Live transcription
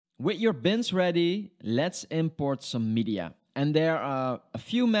with your bins ready, let's import some media. And there are a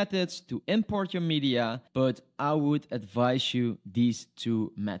few methods to import your media, but I would advise you these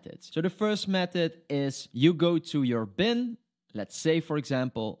two methods. So the first method is you go to your bin, let's say for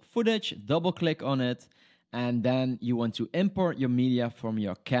example, footage, double click on it, and then you want to import your media from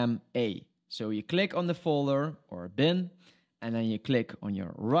your Cam A. So you click on the folder or bin, and then you click on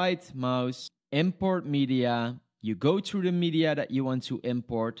your right mouse, import media. You go through the media that you want to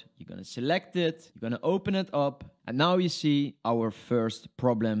import. You're going to select it. You're going to open it up. And now you see our first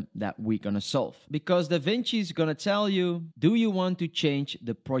problem that we're going to solve. Because DaVinci is going to tell you, do you want to change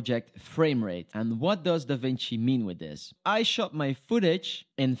the project frame rate? And what does DaVinci mean with this? I shot my footage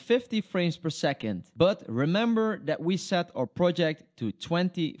in 50 frames per second. But remember that we set our project to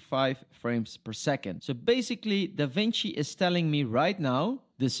 25 frames per second. So basically, DaVinci is telling me right now,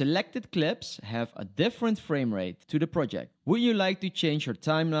 the selected clips have a different frame rate to the project. Would you like to change your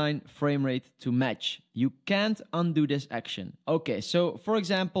timeline frame rate to match? You can't undo this action. Okay, so for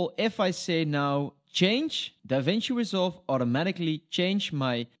example, if I say now change, DaVinci Resolve automatically change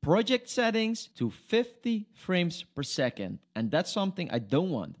my project settings to 50 frames per second. And that's something I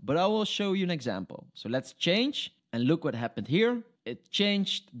don't want, but I will show you an example. So let's change and look what happened here. It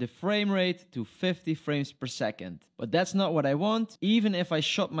changed the frame rate to 50 frames per second. But that's not what I want. Even if I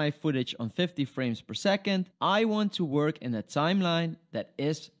shot my footage on 50 frames per second, I want to work in a timeline that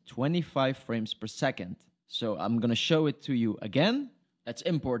is 25 frames per second. So I'm gonna show it to you again. Let's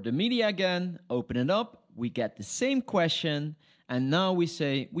import the media again, open it up. We get the same question. And now we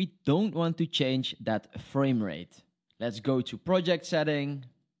say we don't want to change that frame rate. Let's go to project setting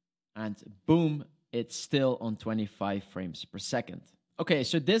and boom, it's still on 25 frames per second. Okay,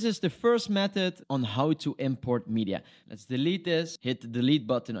 so this is the first method on how to import media. Let's delete this. Hit the delete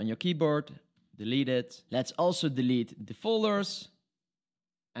button on your keyboard. Delete it. Let's also delete the folders.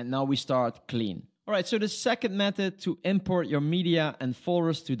 And now we start clean. All right, so the second method to import your media and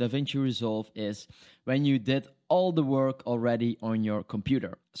folders to DaVinci Resolve is when you did all the work already on your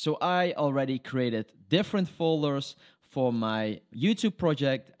computer. So I already created different folders. For my YouTube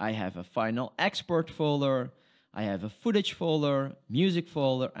project, I have a final export folder, I have a footage folder, music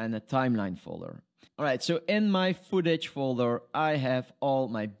folder, and a timeline folder. All right, so in my footage folder, I have all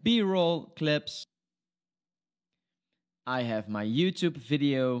my B-roll clips. I have my YouTube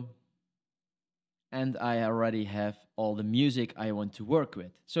video, and I already have all the music I want to work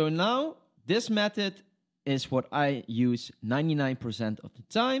with. So now, this method is what I use 99% of the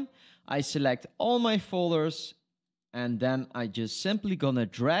time. I select all my folders, and then I just simply gonna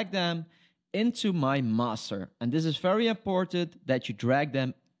drag them into my master. And this is very important that you drag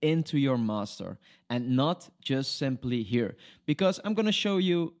them into your master and not just simply here, because I'm gonna show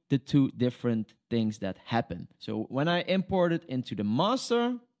you the two different things that happen. So when I import it into the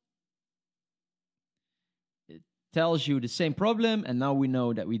master, it tells you the same problem, and now we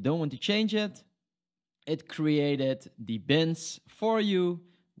know that we don't want to change it. It created the bins for you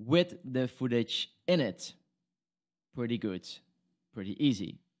with the footage in it. Pretty good, pretty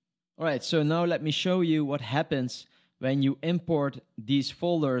easy. All right, so now let me show you what happens when you import these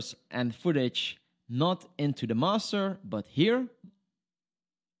folders and footage not into the master, but here.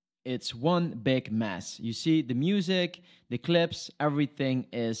 It's one big mess. You see the music, the clips, everything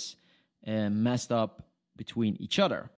is messed up between each other.